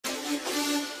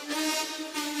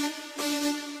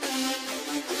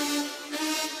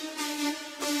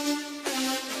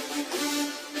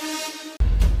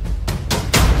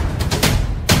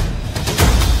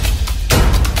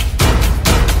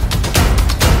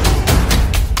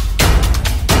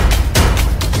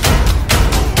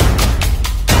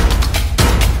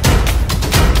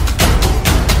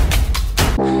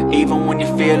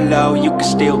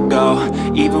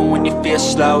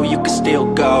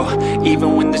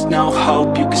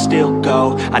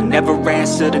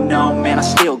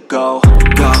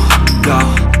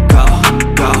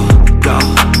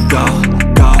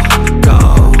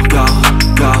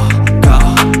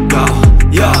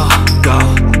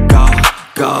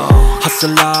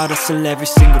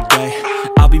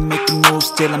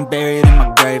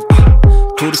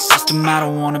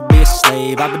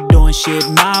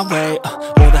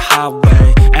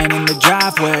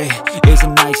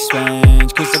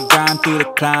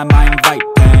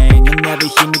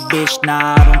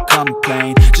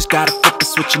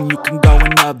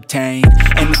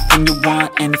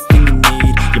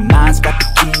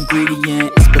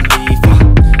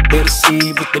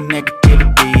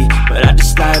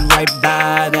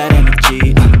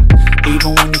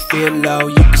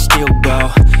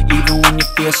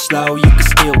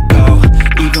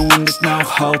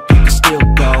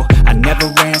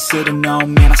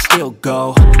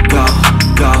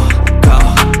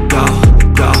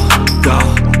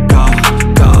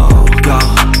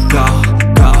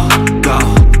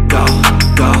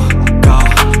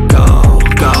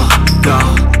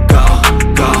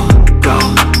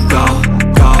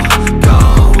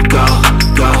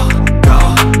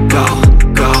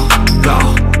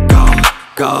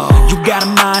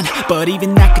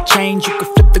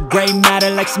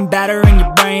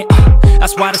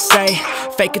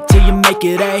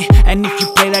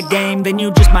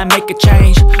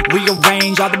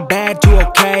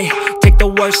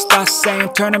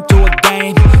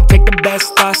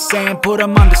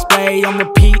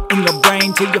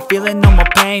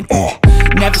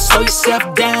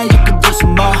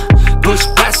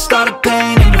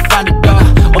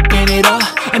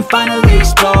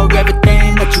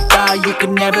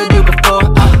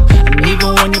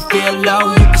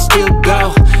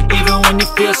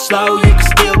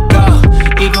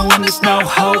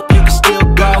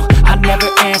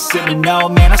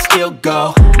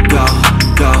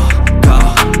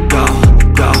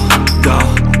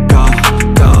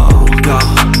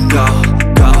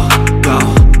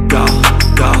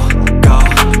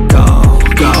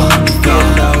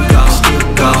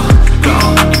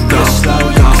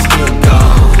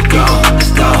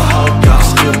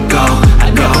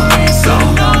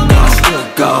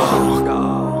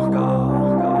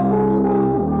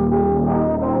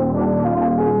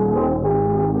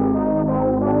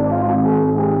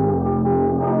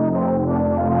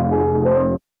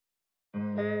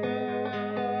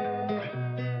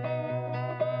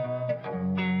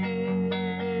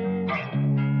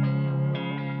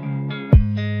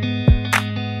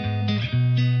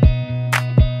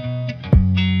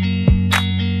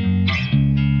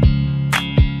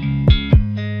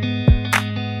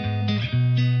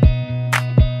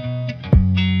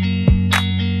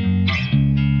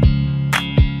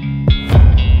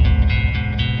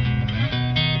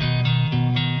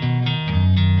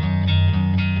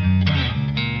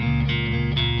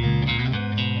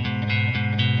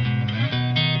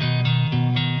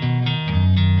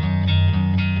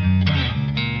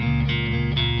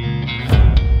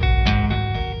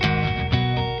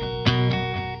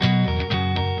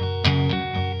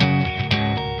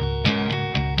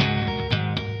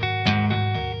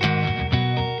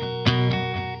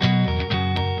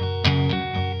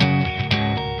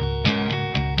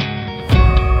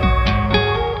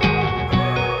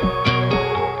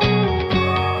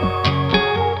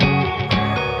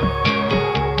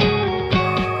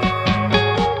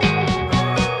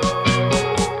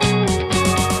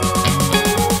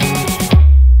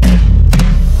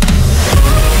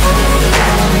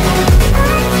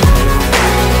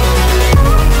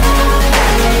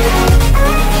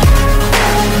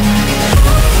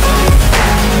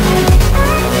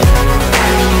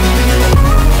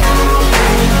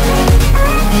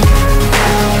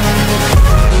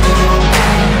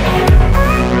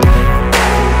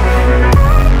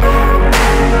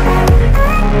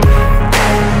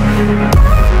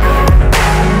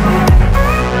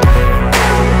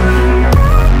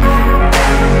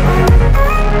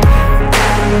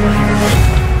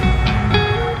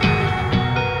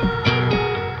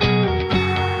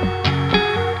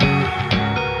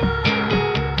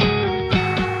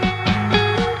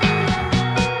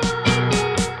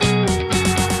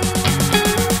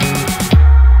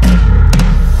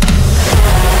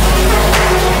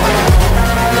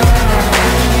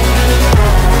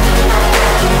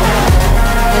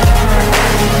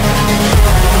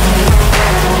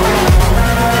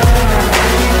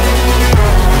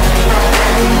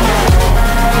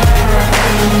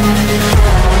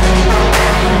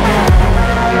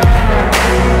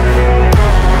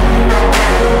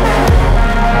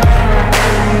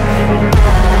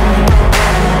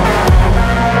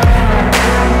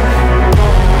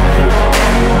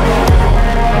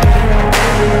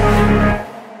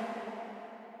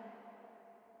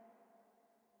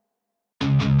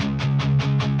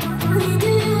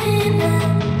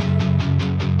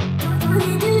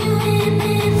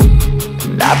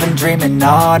I've been dreaming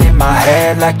on in my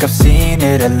head like I've seen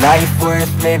it. A life worth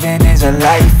living is a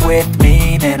life with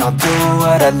meaning. I'll do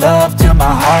what I love till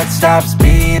my heart stops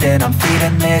beating. I'm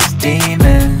feeding this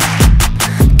demon.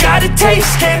 Got a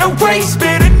taste, can't erase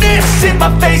bitterness in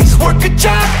my face. Work a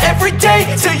job every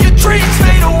day till your dreams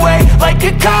fade away. Like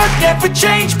a card, never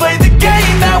change, play the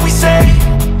game that we say.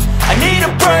 I need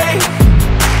a break.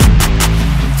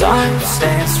 I'm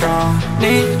staying strong,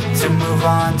 need to move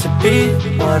on to be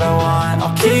what I want.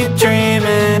 I'll keep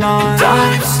dreaming on.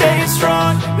 I'm staying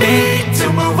strong, need to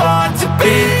move on to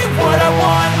be what I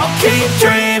want. I'll keep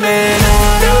dreaming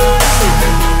on.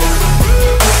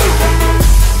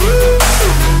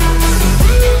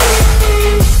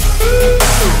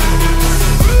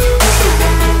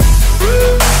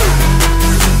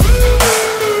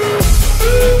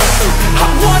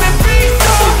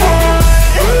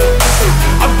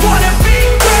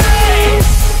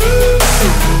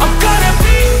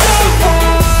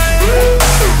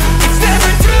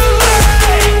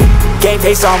 Game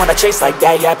face on when I chase like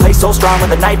that. Yeah, I play so strong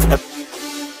with a knife in the